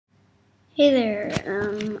Hey there,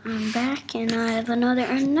 I'm back and I have another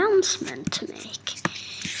announcement to make.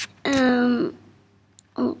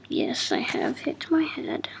 Oh yes, I have hit my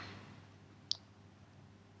head.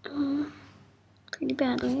 Pretty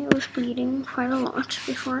badly. It was bleeding quite a lot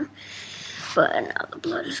before, but now the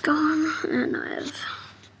blood is gone and I've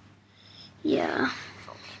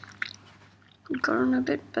gotten a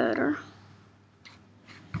bit better.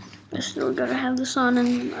 I still gotta have this on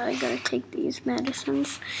and I gotta take these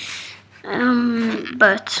medicines. I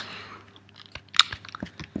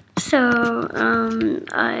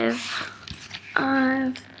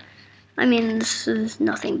mean, this is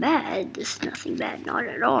nothing bad. This is nothing bad, not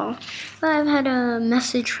at all. But I've had a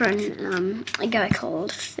message from a guy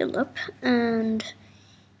called Filip, and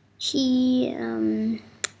he's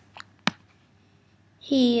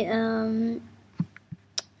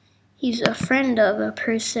a friend of a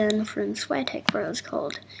person from Sweatec Bros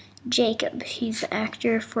called Jacob. He's the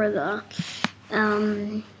actor for the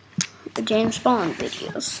James Bond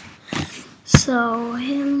videos. So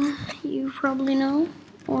him, you probably know,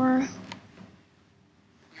 or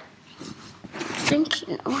think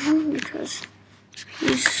you know him because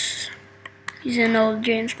he's in old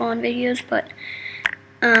James Bond videos. But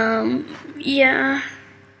yeah,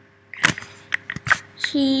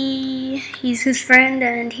 he's his friend,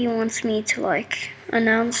 and he wants me to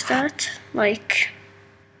announce that.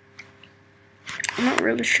 I'm not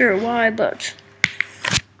really sure why, but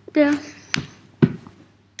yeah.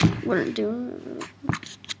 Wouldn't do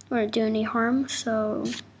any harm, so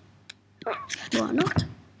why not?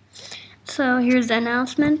 So here's the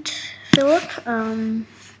announcement, Philip. And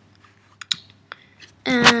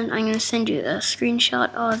I'm gonna send you a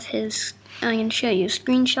screenshot of his. I'm gonna show you a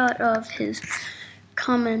screenshot of his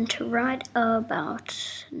comment right about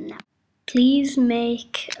now. Please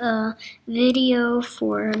make a video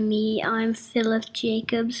for me. I'm Philip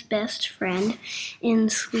Jacob's best friend in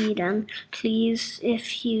Sweden. Please,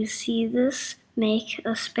 if you see this, make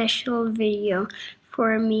a special video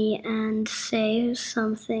for me and say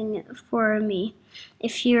something for me,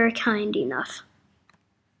 if you're kind enough.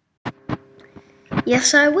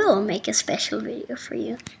 Yes, I will make a special video for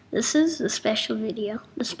you. This is the special video.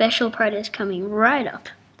 The special part is coming right up.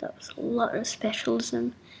 That was a lot of specials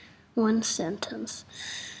in one sentence.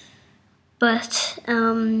 But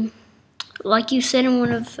like you said in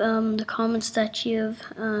one of the comments that you've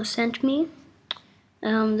sent me,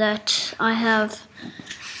 that I have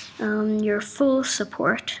your full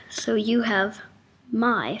support, so you have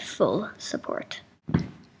my full support.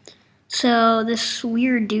 So this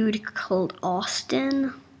weird dude called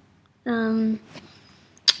Austin,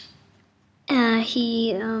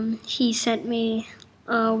 he sent me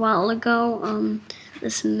a while ago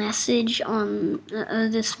this message on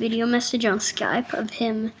this video message on Skype of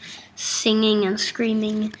him singing and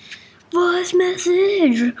screaming, "Voice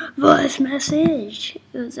message, voice message."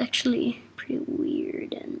 It was actually pretty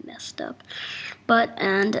weird and messed up,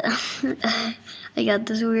 and I got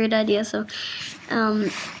this weird idea, so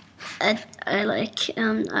I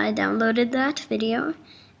downloaded that video,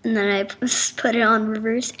 and then I put it on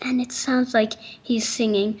reverse, and it sounds like he's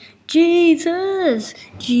singing, "Jesus,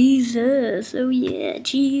 Jesus, oh yeah,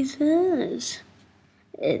 Jesus."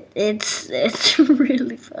 It's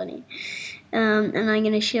really funny, and I'm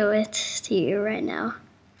gonna show it to you right now.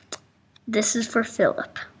 This is for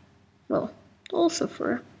Philip. Well, also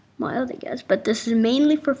for my other guys, but this is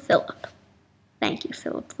mainly for Philip. Thank you,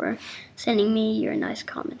 Philip, for sending me your nice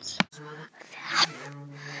comments.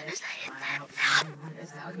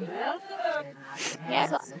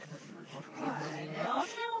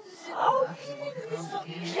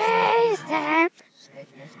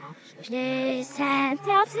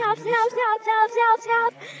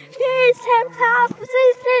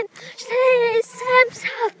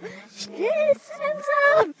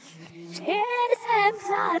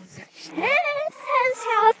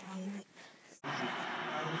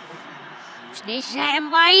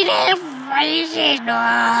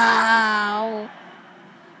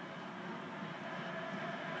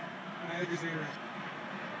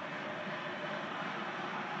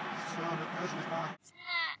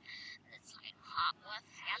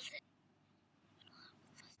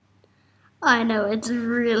 I know, it's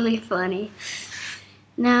really funny.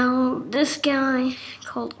 Now, this guy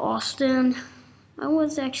called Austin, I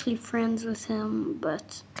was actually friends with him,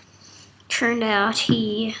 but turned out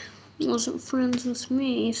he wasn't friends with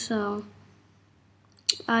me, so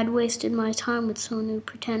I'd wasted my time with someone who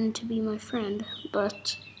pretended to be my friend.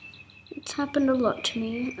 But it's happened a lot to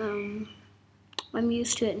me. I'm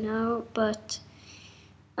used to it now, but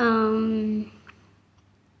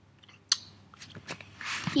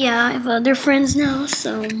yeah, I have other friends now,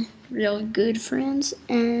 so real good friends,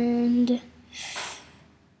 and it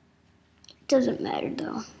doesn't matter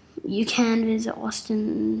though. You can visit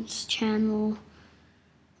Austin's channel.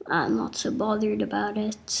 I'm not so bothered about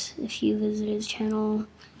it. If you visit his channel,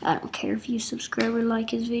 I don't care if you subscribe or like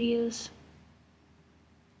his videos.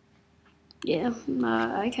 Yeah,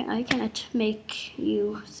 I can't make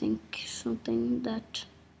you think something that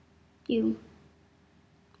you...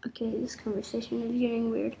 Okay, this conversation is getting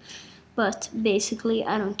weird. But basically,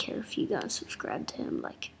 I don't care if you guys subscribe to him.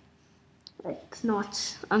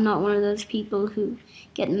 I'm not one of those people who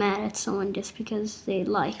get mad at someone just because they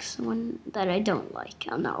like someone that I don't like.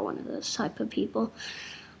 I'm not one of those type of people.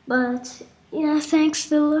 But yeah, thanks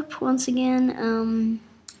Philip once again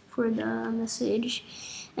for the message.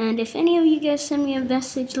 And if any of you guys send me a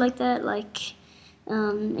message like that,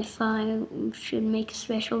 if I should make a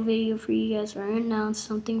special video for you guys or announce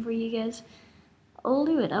something for you guys, I'll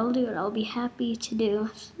do it. I'll be happy to do.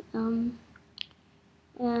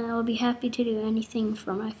 I'll be happy to do anything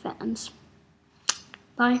for my fans.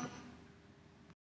 Bye.